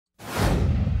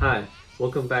Hi,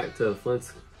 welcome back to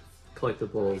Flint's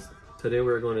Collectibles. Today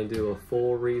we're going to do a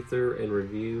full read-through and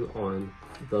review on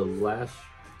the last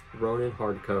Ronin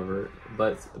hardcover.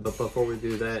 But before we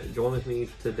do that, join with me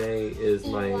today is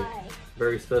my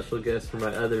very special guest for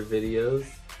my other videos,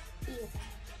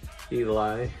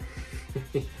 Eli,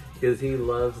 because he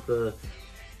loves the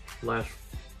last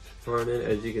Ronin,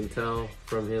 as you can tell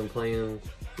from him playing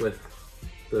with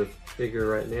the figure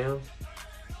right now.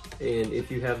 And if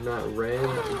you have not read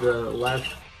the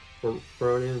last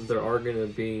Ronin, there are going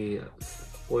to be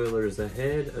spoilers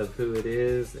ahead of who it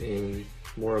is and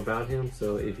more about him.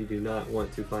 So if you do not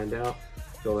want to find out,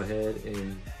 go ahead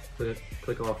and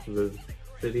click off the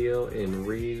video and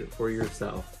read for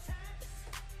yourself.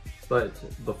 But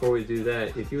before we do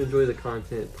that, if you enjoy the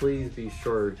content, please be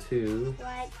sure to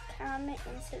like, comment,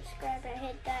 and subscribe, and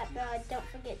hit that bell. Don't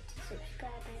forget to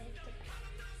subscribe and hit the bell.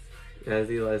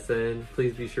 As Eli said,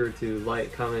 please be sure to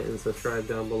like, comment, and subscribe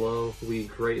down below. We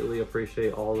greatly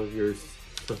appreciate all of your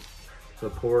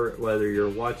support, whether you're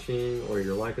watching or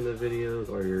you're liking the videos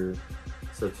or you're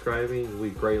subscribing.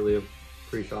 We greatly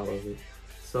appreciate all of it.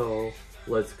 So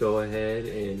let's go ahead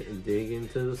and dig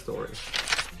into the story.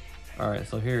 Alright,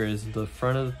 so here is the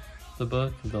front of the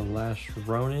book, The Last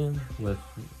Ronin, with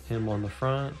him on the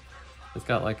front. It's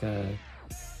got like a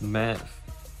matte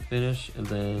finish, and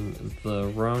then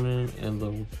the Ronin and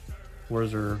the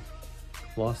words are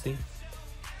glossy.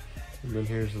 And then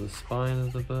here's the spine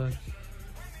of the book.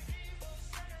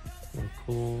 Oh,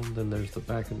 cool. Then there's the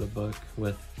back of the book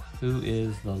with who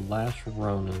is the last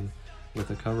Ronin, with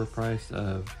a cover price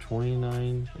of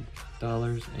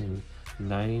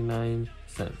 $29.99.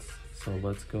 So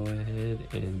let's go ahead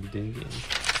and dig in.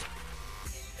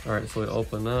 Alright, so we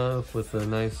open up with a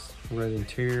nice red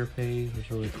interior page. It's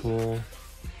really cool.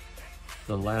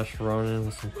 The Last Ronin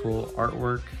with some cool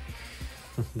artwork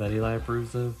that Eli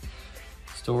approves of.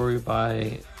 Story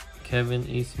by Kevin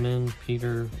Eastman,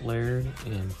 Peter Laird,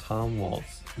 and Tom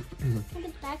Waltz. Look at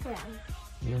the background.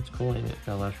 Yeah, it's cool, ain't it?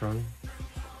 Got Last Ronin.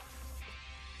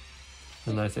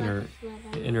 A nice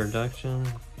introduction.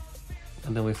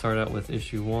 And then we start out with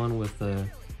issue 1 with the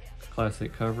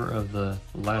classic cover of the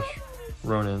Last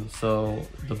Ronin. So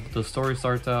the story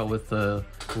starts out with the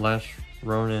Last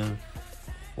Ronin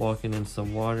walking in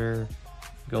some water,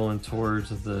 going towards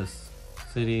this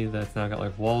city that's now got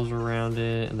like walls around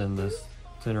it, and then this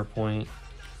center point,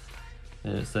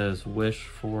 and it says "Wish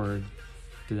for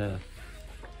Death."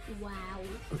 Wow.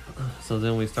 So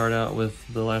then we start out with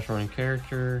the Last Ronin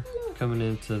character coming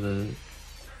into the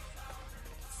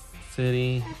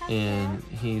city, and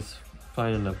he's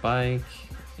finding a bike,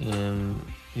 and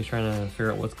he's trying to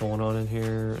figure out what's going on in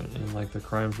here, and like the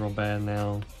crime's real bad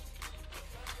now.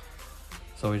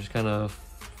 So we just kind of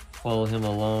follow him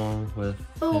along with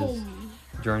his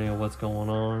journey of what's going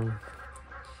on.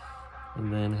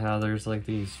 And then how there's like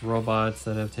these robots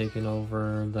that have taken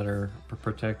over that are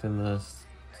protecting this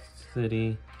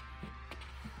city.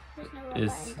 There's no robot in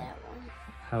that one.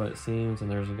 How it seems, and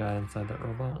there's a guy inside that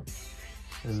robot.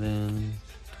 And then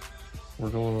we're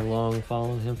going along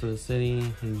following him to the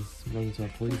city. He's running to a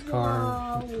police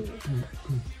car.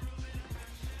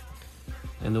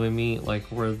 And then we meet like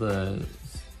where the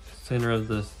center of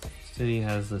the city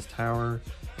has this tower,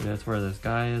 and that's where this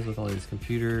guy is with all these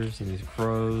computers and these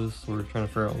crows. So we're trying to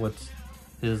figure out what's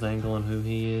his angle and who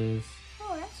he is.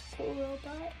 Oh, that's a cool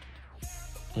robot.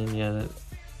 And yeah,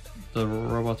 the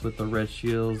robots with the red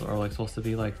shields are like supposed to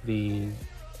be like the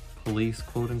police,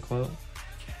 quote unquote.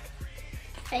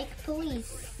 Fake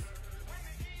police.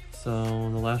 So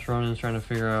the Last Ronin is trying to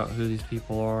figure out who these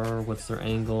people are, what's their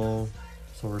angle.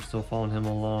 So we're still following him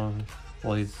along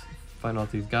while he's fighting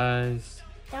out these guys.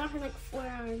 That one has like 4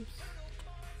 arms.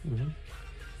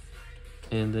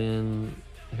 And then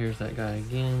here's that guy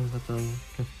again with the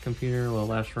computer. Well,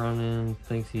 Last Ronin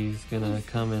thinks he's gonna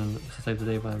come and save the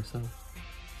day by himself.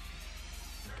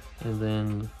 And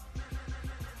then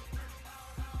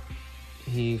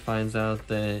he finds out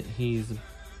that he's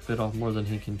bit off more than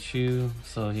he can chew,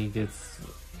 so he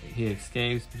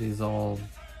escapes, but he's all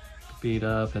beat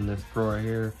up, and this girl right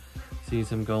here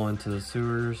sees him go into the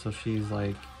sewers, so she's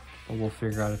like, well, we'll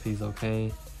figure out if he's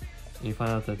okay. And you find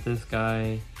out that this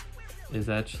guy is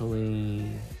actually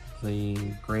the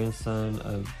grandson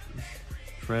of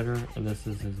Shredder, and this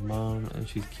is his mom, and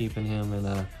she's keeping him in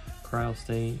a cryo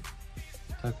state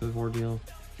type of ordeal.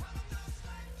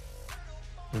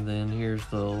 And then here's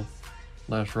the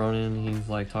Last Ronin. He's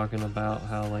like talking about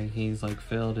how like he's like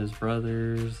failed his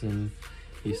brothers, and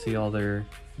you see all their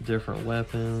different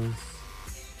weapons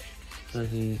that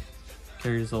he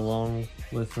carries along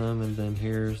with them. And then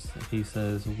he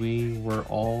says, we were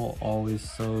all always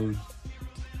so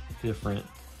different.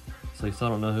 so you still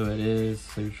don't know who it is,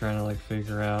 so you're trying to like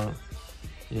figure out.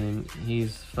 And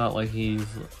he's felt like he's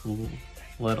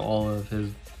let all of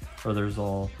his brothers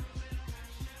all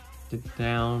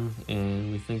down,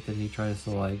 and we think that he tries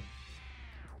to like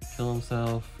kill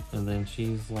himself, and then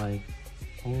she's like,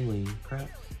 holy crap,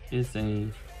 it's a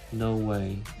no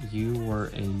way, you were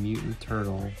a mutant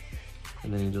turtle.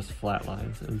 And then he just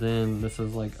flatlines. And then this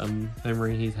is like a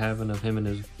memory he's having of him and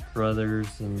his brothers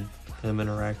and him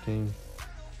interacting.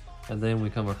 And then we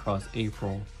come across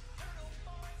April,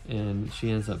 and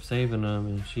she ends up saving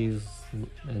him,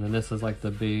 and then this is like the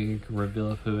big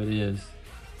reveal of who it is.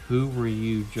 Who were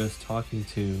you just talking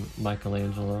to,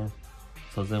 Michelangelo?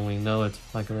 So then we know it's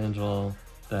Michelangelo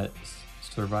that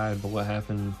survived, but what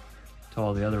happened to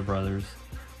all the other brothers?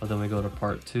 But then we go to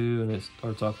part 2, and it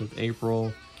starts off with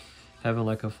April having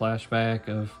like a flashback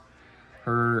of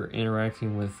her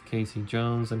interacting with Casey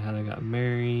Jones and how they got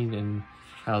married, and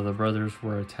how the brothers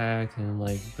were attacked, and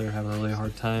like they're having a really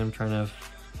hard time trying to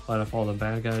fight off all the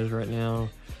bad guys right now.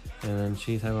 And then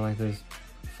she's having like this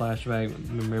flashback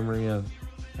memory of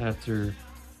after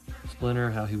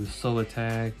Splinter, how he was so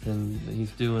attacked and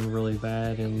he's doing really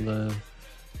bad, and the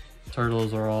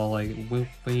turtles are all like, we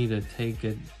need to take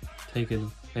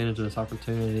advantage of this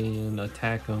opportunity and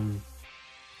attack them.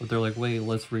 But they're like, wait,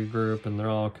 let's regroup, and they're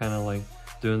all kind of like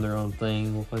doing their own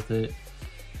thing with it.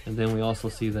 And then we also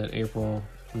see that April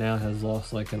now has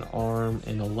lost like an arm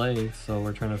and a leg, so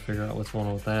we're trying to figure out what's going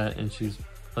on with that, and she's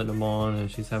putting them on,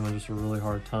 and she's having just a really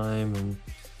hard time, and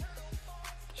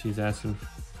she's asking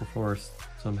for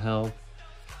some help.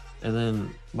 And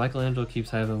then Michelangelo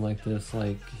keeps having like this,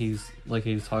 like he's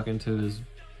talking to his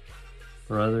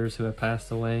brothers who have passed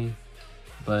away,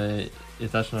 but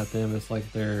it's actually not them, it's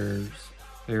like their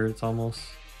spirits almost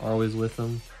are always with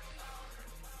them,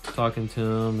 talking to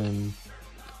him and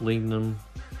leading them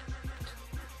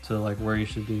to like where he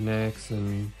should be next.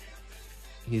 And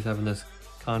he's having this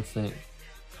constant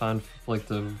conflict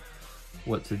of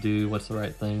what to do, what's the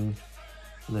right thing.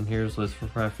 And then here's what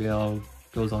Raphael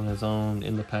goes on his own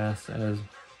in the past as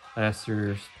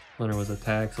Master Splinter was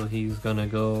attacked, so he's gonna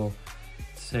go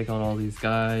take on all these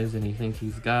guys, and he thinks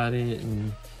he's got it,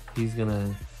 and he's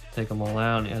gonna take them all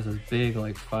out, and he has this big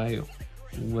like fight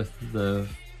with the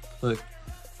Foot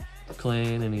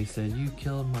Clan, and he said, you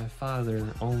killed my father,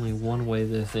 only one way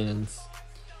this ends.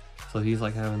 So he's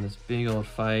like having this big old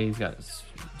fight, he's got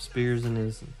spears in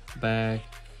his back,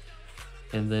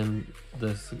 and then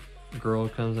this girl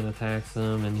comes and attacks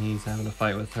him, and he's having a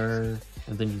fight with her,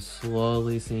 and then you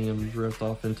slowly see him drift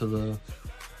off into the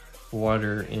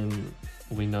water, and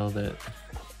we know that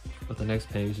with the next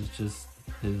page it's just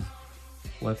his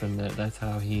weapon, that's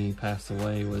how he passed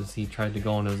away, was he tried to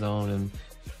go on his own and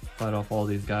fight off all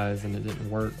these guys, and it didn't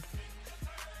work.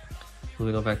 So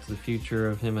we go back to the future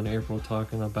of him and April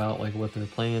talking about like what their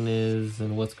plan is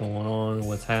and what's going on and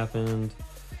what's happened.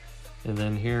 And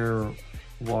then here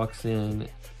walks in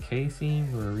Casey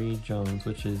Marie Jones,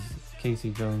 which is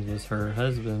Casey Jones was her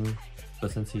husband,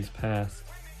 but since he's passed,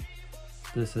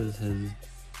 this is his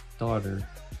daughter.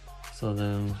 So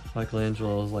then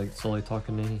Michelangelo is like slowly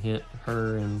talking to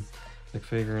her and like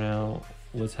figuring out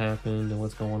what's happened and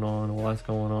what's going on and what's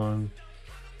going on.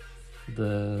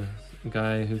 The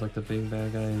guy who's like the big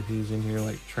bad guy, he's in here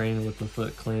like training with the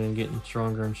Foot Clan, getting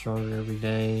stronger and stronger every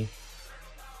day.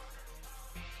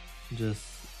 Just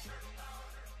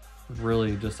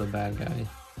really just a bad guy.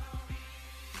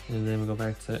 And then we go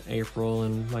back to April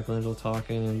and Michelangelo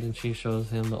talking, and then she shows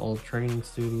him the old training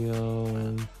studio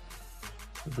and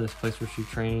this place where she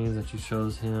trains, and she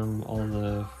shows him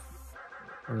all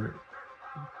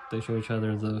they show each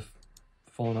other the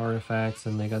fallen artifacts,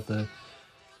 and they got the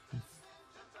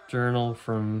journal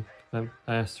from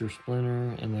Master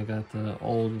Splinter, and they got the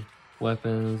old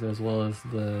weapons as well as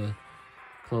the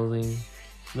clothing.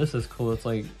 This is cool. It's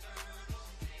like,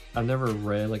 I've never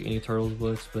read like any Turtles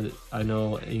books, but I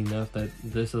know enough that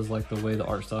this is like the way the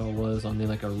art style was on the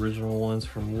like original ones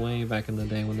from way back in the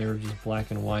day when they were just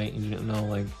black and white and you didn't know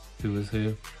like who was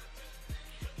who.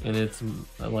 And it's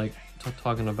like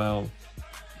talking about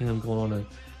him going on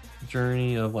a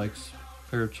journey of like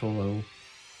spiritual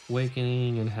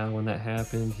awakening, and how when that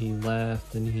happened he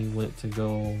left and he went to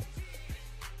go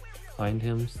find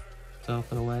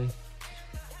himself in a way.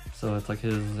 So it's like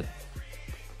his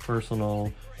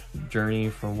personal journey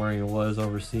from where he was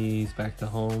overseas back to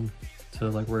home to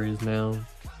like where he is now.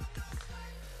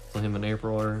 So him and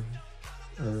April or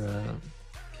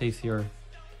Casey are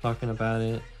talking about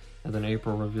it, and then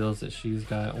April reveals that she's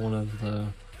got one of the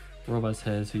robot's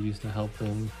heads who used to help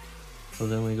them. So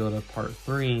then we go to part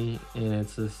 3, and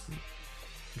it's this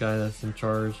guy that's in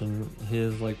charge, and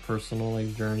his like personal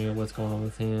like journey of what's going on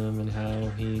with him and how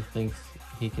he thinks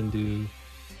he can do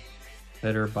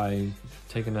better by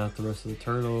taking out the rest of the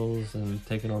turtles and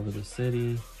taking over the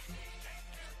city.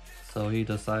 So he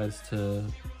decides to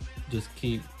just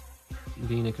keep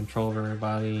being in control of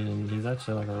everybody, and he's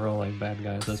actually like a real like bad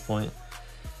guy at this point.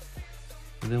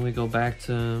 And then we go back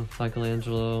to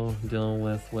Michelangelo dealing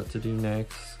with what to do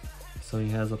next. So he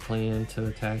has a plan to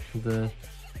attack the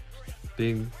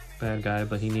big bad guy,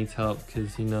 but he needs help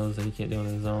because he knows that he can't do it on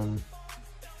his own.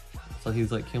 So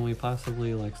he's like, can we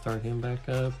possibly like start him back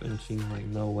up? And she's like,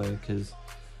 no way, because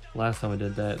last time I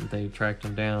did that, they tracked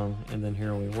him down, and then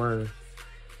here we were.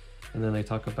 And then they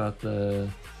talk about the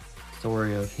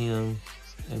story of him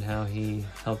and how he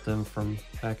helped them from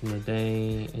back in the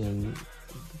day, and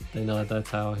they know that that's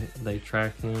how they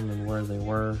tracked him and where they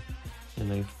were, and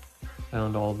they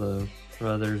found all the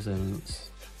brothers and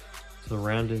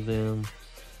surrounded them,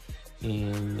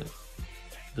 and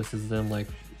this is them like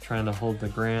trying to hold the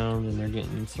ground, and they're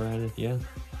getting surrounded. Yeah,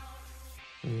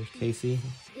 there's Casey.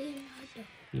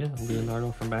 Yeah,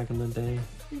 Leonardo from back in the day.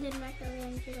 And then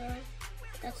Michelangelo.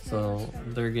 So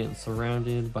they're getting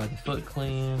surrounded by the Foot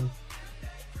Clan,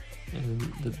 and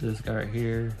this guy right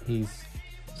here, he's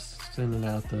sending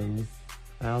out the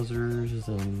Bowsers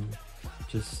and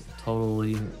just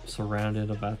totally surrounded,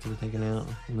 about to be taken out.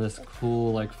 And this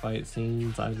cool like fight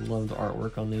scenes, I love the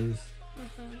artwork on these.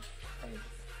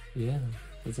 Yeah,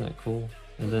 isn't that cool?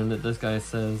 And then this guy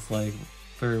says like,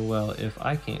 very well, if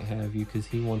I can't have you, because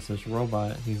he wants this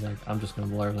robot, he's like, I'm just gonna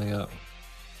blow everything up.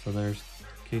 So there's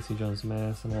Casey Jones'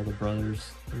 mask and all the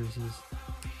brothers. There's his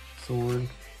sword.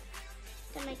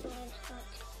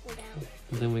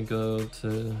 And then we go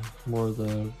to more of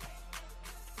the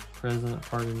present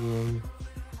part again,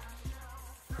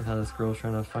 and how this girl's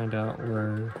trying to find out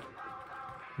where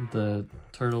the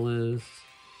turtle is,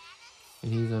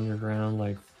 and he's underground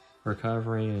like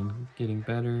recovering and getting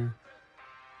better.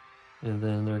 And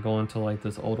then they're going to like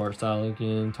this old art style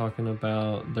again, talking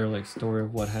about their like story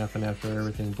of what happened after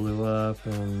everything blew up,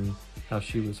 and how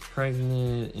she was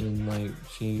pregnant, and like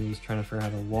she was trying to figure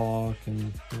out how to walk,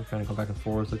 and they're kind of go back and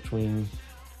forth between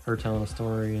her telling a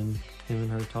story and him and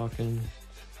her talking,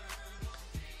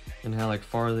 and how like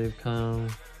far they've come.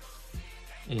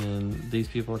 And these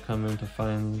people are coming to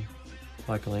find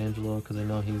Michelangelo because they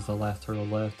know he's the last turtle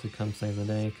left to come save the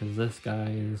day, because this guy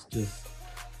is just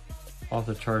off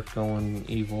the chart going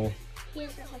evil. He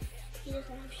doesn't have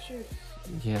shoes.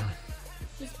 Yeah.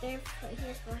 He's barefoot. He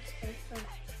has lots barefoot.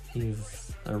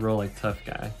 He's a real like tough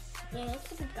guy. Yeah,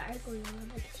 it's like a guy going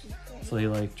on with teeth. Right? So he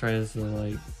like tries to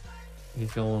like,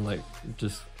 he's going like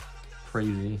just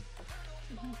crazy.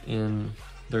 And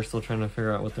they're still trying to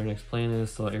figure out what their next plan is.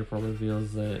 So April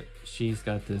reveals that she's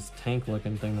got this tank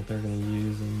looking thing that they're going to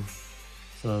use, and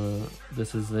so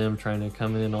this is them trying to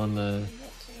come in on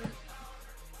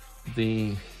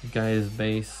the guy's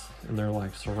base, and they're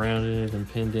like surrounded and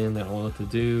pinned in. They don't know what to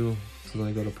do. So then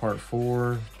they go to part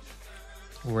 4,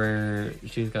 where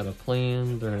she's got a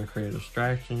plan. They're going to create a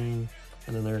distraction,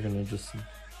 and then they're going to just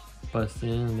bust in,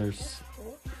 and they're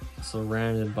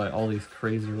surrounded by all these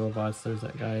crazy robots. There's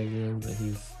that guy again,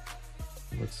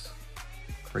 but looks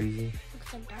crazy.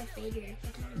 Looks like Darth Vader.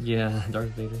 Yeah, Darth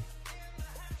Vader.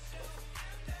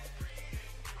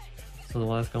 So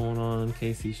what's going on,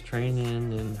 Casey's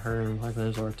training, and her and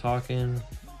Michelangelo are talking.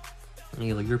 And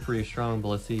he's like, you're pretty strong, but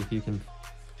let's see if you can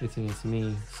face against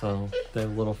me. So they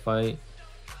have a little fight,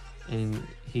 and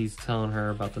he's telling her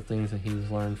about the things that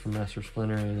he's learned from Master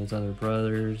Splinter and his other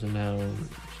brothers, and how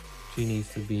she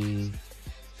needs to be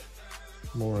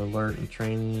more alert in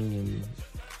training, and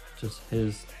just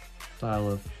his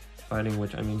style of fighting,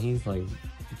 which, I mean, he's like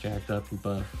jacked up and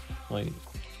buff, like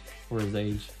for his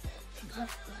age.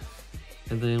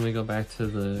 And then we go back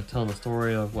to telling the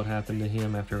story of what happened to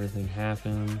him after everything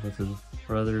happened. With his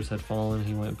brothers had fallen,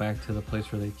 he went back to the place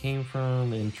where they came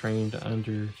from and trained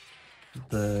under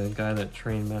the guy that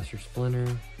trained Master Splinter,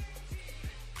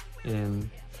 and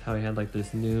how he had like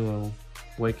this new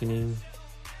awakening.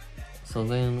 So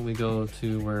then we go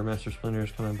to where Master Splinter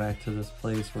is coming back to this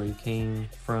place where he came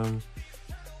from,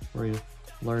 where he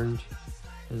learned,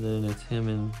 and then it's him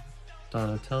and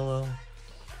Donatello,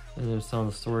 and they're telling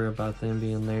the story about them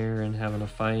being there and having a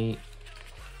fight,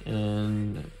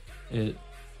 and it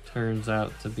turns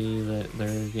out to be that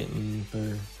they're getting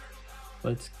their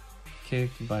butts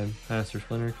kicked by Master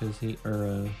Splinter, because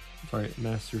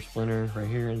Master Splinter right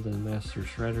here, and then Master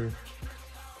Shredder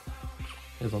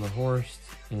is on a horse,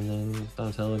 and then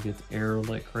Donatello gets arrowed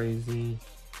like crazy,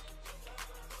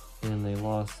 and they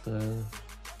lost. It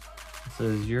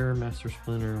says your Master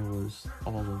Splinter was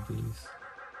all of these.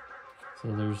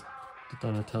 So there's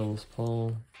Donatello's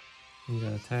pole. He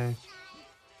got attacked.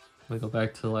 We go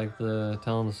back to like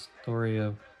telling the story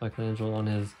of Michelangelo on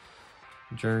his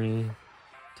journey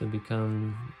to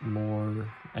become more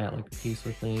at like peace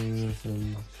with things,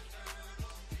 and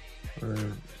or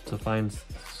to find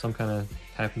some kind of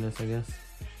happiness, I guess,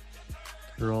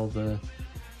 through all the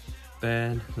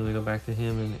bad. Then we go back to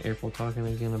him and April talking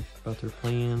again about their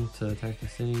plan to attack the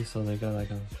city. So they got like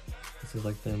this is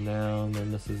like them now, and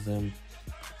then this is them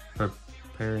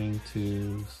preparing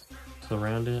to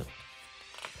surround it.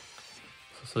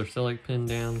 So they're still like pinned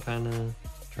down, kind of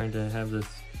trying to have this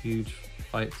huge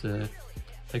fight to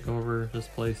take over this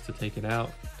place, to take it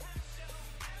out.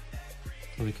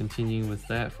 So we continue with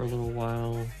that for a little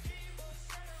while,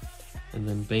 and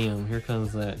then bam, here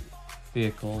comes that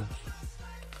vehicle.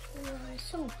 Oh, it's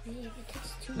so big. It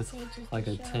takes 2 It's pages. like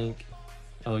a tank.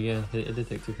 Oh yeah, it did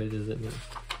take 2 pages, didn't it?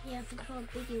 Yeah, look how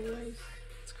big it was.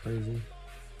 It's crazy.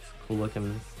 It's a cool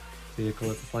looking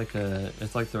vehicle. It's like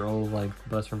their old like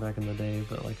bus from back in the day,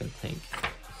 but like a tank.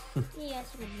 Yeah,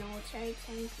 it's like a military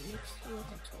tank mixed with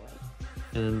a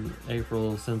toy. And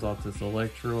April sends off this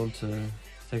Electro to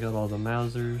take out all the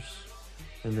Mausers,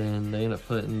 and then they end up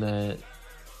putting that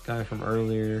guy from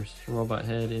earlier's robot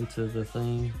head into the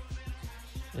thing,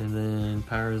 and then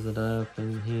powers it up,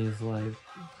 and he's like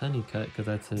Honeycut, because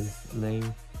that's his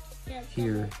name. Yeah,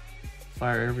 Here,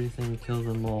 fire everything, kill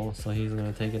them all. So he's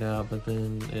gonna take it out, but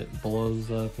then it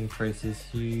blows up and creates this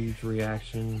huge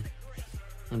reaction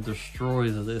and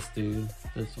destroys this dude,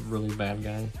 this really bad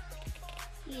guy.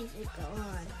 He's a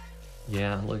god.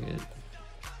 Yeah, look at it.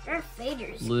 Darth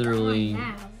Vader's Literally gone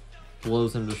now.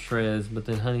 blows him to shreds, but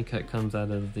then Honeycut comes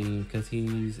out of because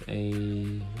he's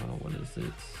what is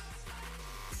it?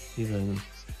 He's an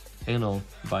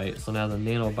nanobite. So now the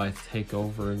nanobites take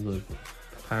over the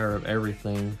power of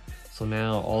everything. So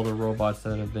now all the robots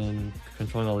that have been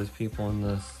controlling all these people in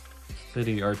this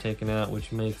city are taken out,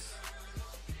 which makes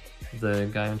the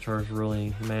guy in charge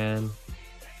really mad.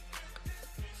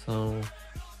 So,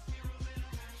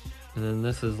 and then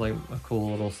this is like a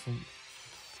cool little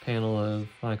panel of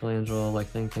Michelangelo like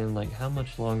thinking like, how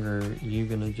much longer are you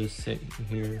gonna just sit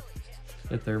here,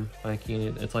 sit there making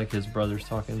it? It's like his brother's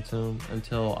talking to him.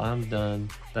 Until I'm done,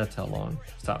 that's how long.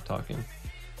 Stop talking.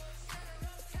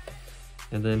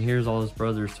 And then here's all his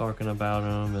brothers talking about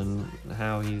him and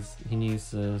how he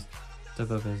needs to step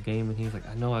up his game, and he's like,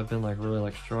 I know I've been like really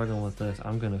like struggling with this.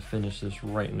 I'm gonna finish this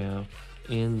right now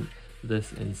in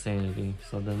this insanity.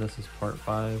 So then this is part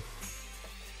 5.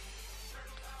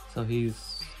 So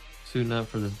he's suiting up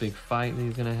for this big fight that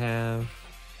he's gonna have,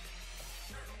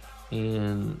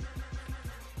 and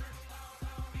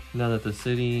now that the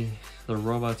city, the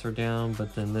robots are down,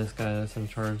 but then this guy that's in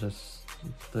charge, is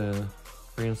the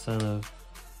grandson of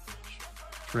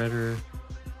Shredder,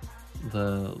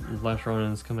 the last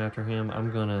Ronin's coming after him.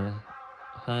 I'm gonna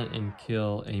hunt and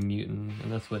kill a mutant,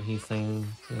 and that's what he's saying.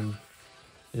 And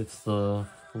it's the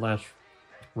last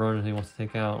Ronin he wants to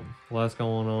take out. Well, that's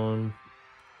going on.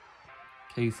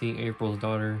 Casey, April's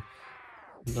daughter,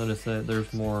 notice that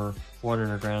there's more water in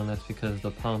her ground. That's because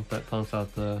the pump that pumps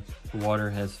out the water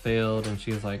has failed, and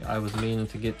she's like, I was meaning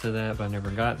to get to that, but I never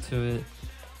got to it.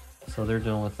 So they're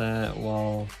dealing with that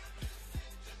while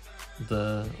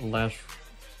the last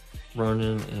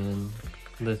Ronin and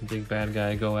this big bad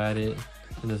guy go at it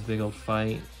in this big old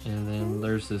fight. And then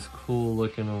there's this cool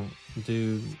looking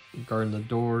dude guarding the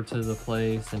door to the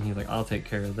place, and he's like, I'll take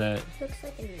care of that. Looks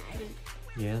like a knight.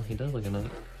 Yeah, he does look a knight.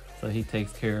 So he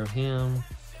takes care of him.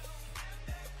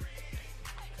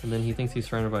 And then he thinks he's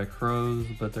surrounded by crows,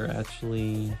 but they're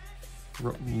actually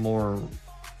more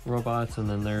robots. And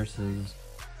then there's his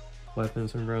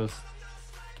weapons and Rose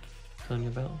telling you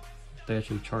about. They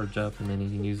actually charge up, and then he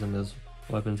can use them as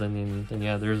weapons. And then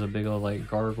yeah, there's a big old like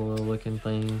gargoyle looking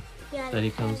thing that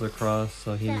he comes across.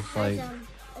 So he's like,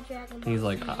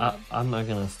 I'm not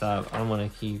gonna stop. I'm gonna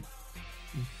keep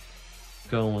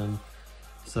going.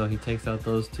 So he takes out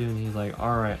those two, and he's like,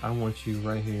 all right, I want you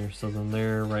right here. So then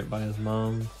they're right by his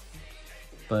mom,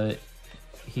 but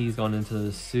he's gone into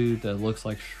this suit that looks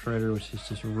like Shredder, which is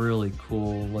just really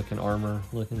cool looking armor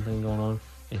looking thing going on.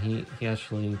 And he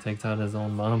actually takes out his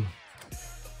own mom.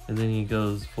 And then he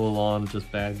goes full on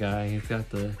just bad guy. He's got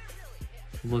the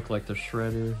look like the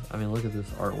Shredder. I mean, look at this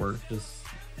artwork, just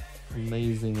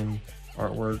amazing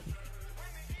artwork.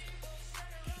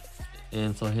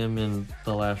 And so him and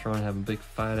the last Ronin have a big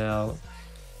fight out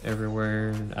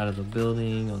everywhere, out of the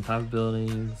building, on top of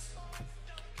buildings,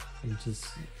 and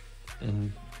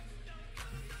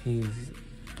he's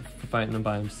fighting them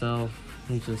by himself.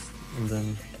 And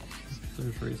then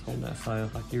there's where he's holding that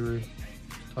side like you were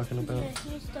talking about. Yeah,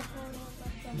 he used to hold it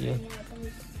like Yeah.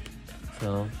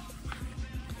 So,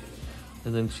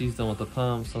 and then she's done with the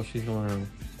pump, so she's going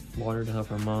to water to help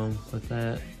her mom with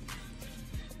that.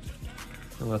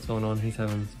 And what's going on? He's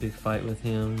having this big fight with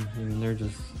him. I mean, they're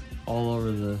just all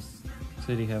over the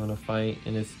city having a fight,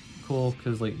 and it's cool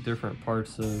because like different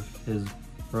parts of his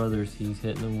brothers he's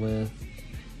hitting them with.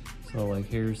 So like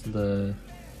here's the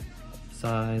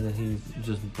side that he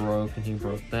just broke, and he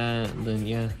broke that, and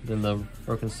then the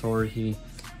broken sword, he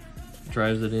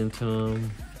drives it into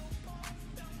him,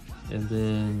 and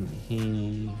then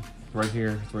he right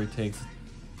here is where he takes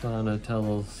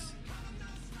Donatello's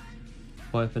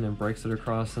weapon and breaks it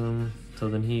across him. So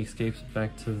then he escapes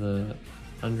back to the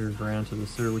underground, to the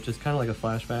sewer, which is kind of like a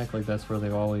flashback. Like that's where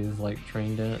they've always like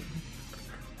trained at,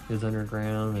 is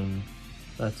underground, and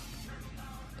that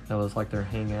was like their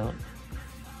hangout.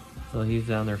 So he's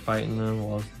down there fighting them.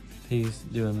 While he's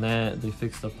doing that, they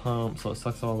fix the pump so it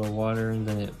sucks all the water, and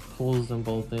then it pulls them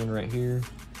both in right here,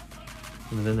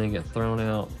 and then they get thrown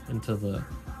out into the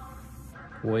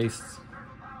waste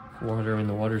water, and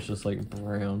the water's just like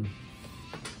brown.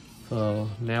 So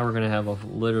now we're gonna have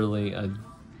literally a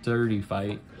dirty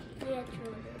fight. Yeah, it's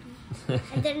really dirty.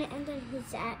 and then he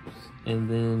zaps. And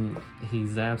then he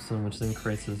zaps them, which then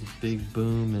creates this big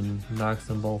boom and knocks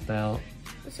them both out.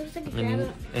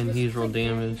 And he's real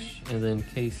damaged. And then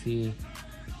Casey,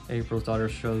 April's daughter,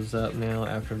 shows up now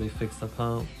after they fix the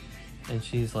pump, and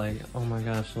she's like, "Oh my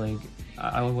gosh, like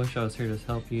I wish I was here to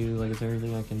help you. Like, is there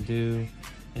anything I can do?"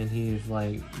 And he's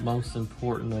like, "Most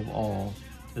important of all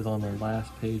is on the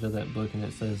last page of that book, and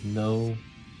it says no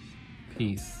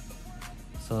peace."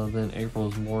 So then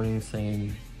April's mourning,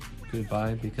 saying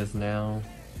goodbye, because now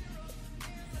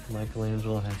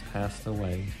Michelangelo has passed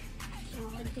away.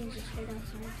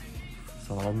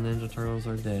 So all the Ninja Turtles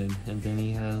are dead, and then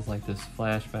he has like this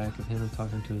flashback of him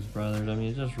talking to his brothers. I mean,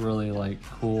 it's just really like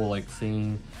cool, like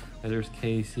seeing there's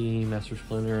Casey, Master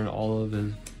Splinter, and all of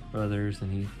his brothers,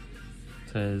 and he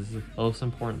says the most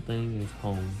important thing is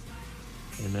home.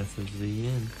 And that's the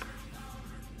end.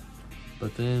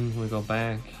 But then we go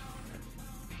back.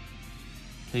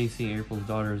 Casey, April's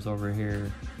daughter, is over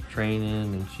here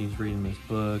training, and she's reading this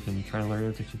book and trying to learn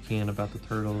everything she can about the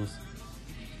turtles.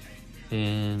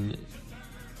 And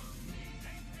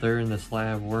they're in this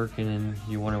lab working, and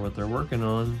you wonder what they're working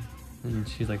on. And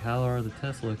she's like, "How are the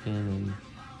tests looking?"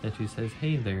 And she says,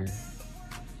 "Hey there."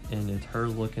 And it's her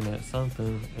looking at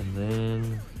something, and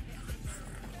then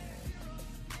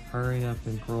hurry up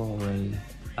and grow already.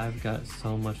 I've got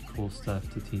so much cool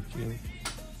stuff to teach you.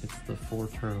 It's the 4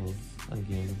 turtles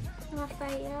again.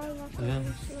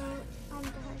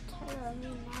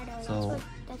 So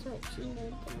that's what she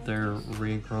made. They're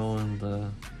regrowing the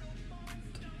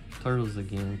turtles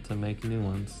again to make new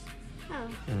ones. Oh.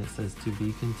 And it says to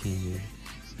be continued.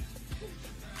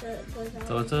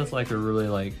 So it's just like a really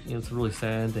like, it's really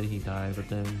sad that he died, but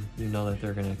then you know that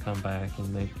they're gonna come back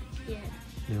and make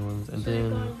new ones. And so then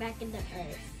they're going back into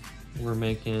Earth. We're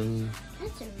making,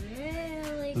 that's a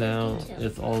really now good detail.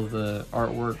 It's all the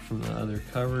artwork from the other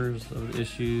covers of the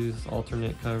issues,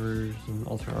 alternate covers and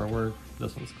alternate artwork.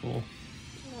 This one's cool.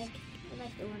 I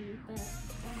like the one,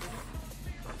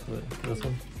 What, this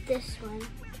one? This one.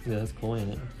 Yeah, that's cool,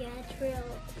 ain't it? Yeah,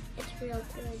 it's real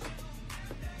good.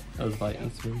 That was by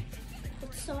Eastman.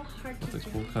 It's so hard to It's a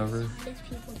do. cool cover. These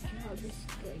people draw this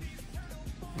good.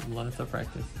 Lots of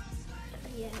practice.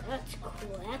 Yeah, that's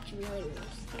cool. That's really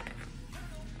realistic.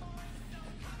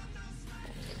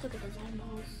 Look at his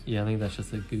eyeballs. Yeah, I think that's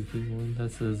just a goofy one.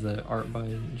 This is art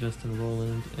by Justin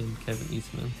Rowland and Kevin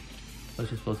Eastman. That's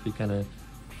just supposed to be kind of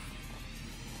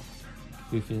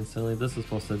goofy and silly. This is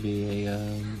supposed to be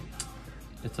a,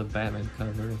 it's a Batman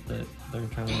cover that they're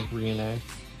trying to like reenact,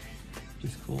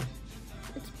 which is cool.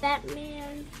 It's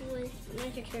Batman with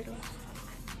Ninja Turtles.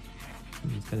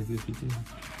 And it's kind of goofy too.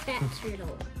 Bat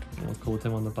Turtle. Yeah, cool with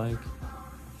him on the bike.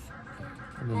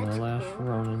 And then That's the last cool.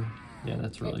 Ronin. Yeah,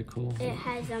 that's really cool. It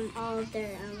has all of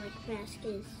their like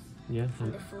masks Yeah,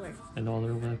 on the floor. and all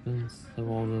their weapons of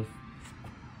all the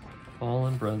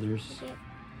fallen brothers. Yep.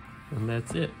 And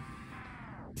that's it.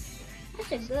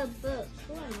 That's a good book.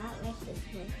 Who would not like this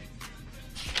book?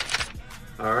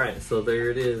 Alright, so there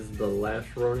it is, the last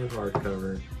Ronin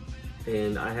hardcover.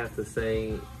 And I have to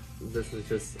say, this is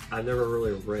just, I never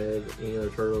really read any of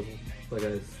the Turtles, like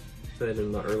I said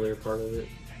in the earlier part of it.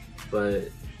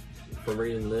 But from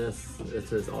reading this, it's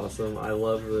just awesome. I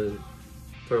love the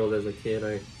Turtles as a kid.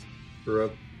 I grew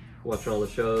up watching all the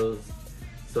shows.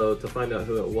 So to find out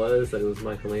who it was, that it was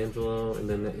Michelangelo, and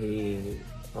then that he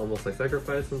almost like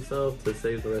sacrificed himself to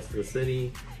save the rest of the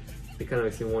city, it kind of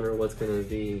makes me wonder what's going to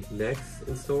be next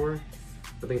in store.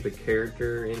 I think the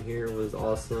character in here was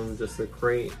awesome. Just a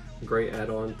great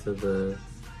add-on to the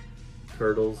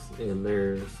turtles and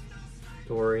their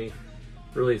story.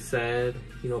 Really sad,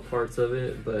 you know, parts of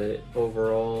it, but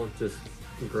overall just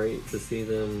great to see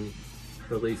them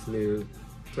release new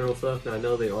turtle stuff. Now I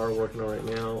know they are working on right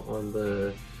now on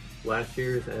the last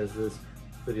year's as this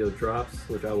video drops,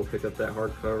 which I will pick up that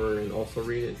hardcover and also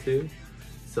read it too.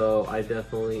 So I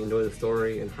definitely enjoy the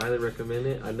story and highly recommend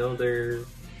it. I know they're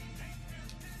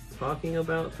talking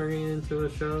about turning it into a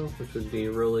show, which would be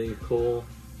really cool.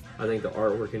 I think the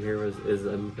artwork in here is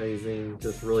amazing.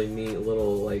 Just really neat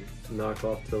little like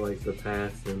knockoff to like the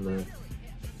past and the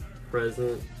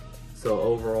present. So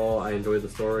overall, I enjoyed the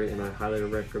story and I highly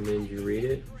recommend you read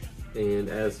it. And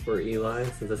as for Eli,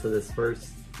 since this is his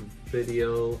first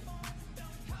video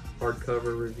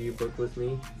hardcover review book with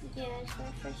me. Yeah, it's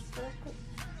my first book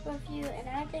review, and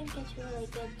I think it's really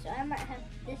good. So I might have,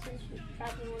 this is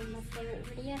probably one of my favorite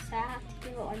videos, so I have to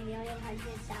give it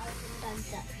 1,100,000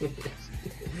 thumbs up.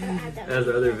 I don't have that As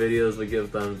many other thumbs. videos we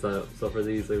give thumbs up, so for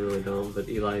these they really don't, but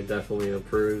Eli definitely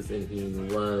approves and he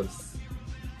loves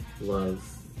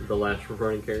the Last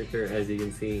Ronin character. As you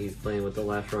can see, he's playing with the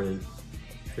Last Ronin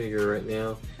figure right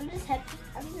now. I'm just happy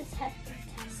to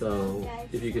So guys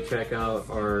if you could see check out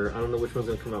our, I don't know which one's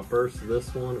gonna come out first,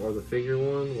 this one or the figure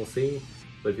one, we'll see.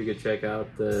 But if you could check out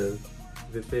the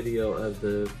video of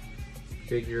the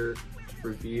figure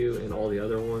review and all the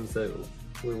other ones that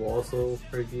we will also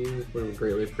review, we would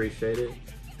greatly appreciate it.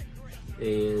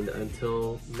 And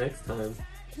until next time,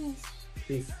 Peace.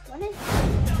 peace. What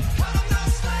is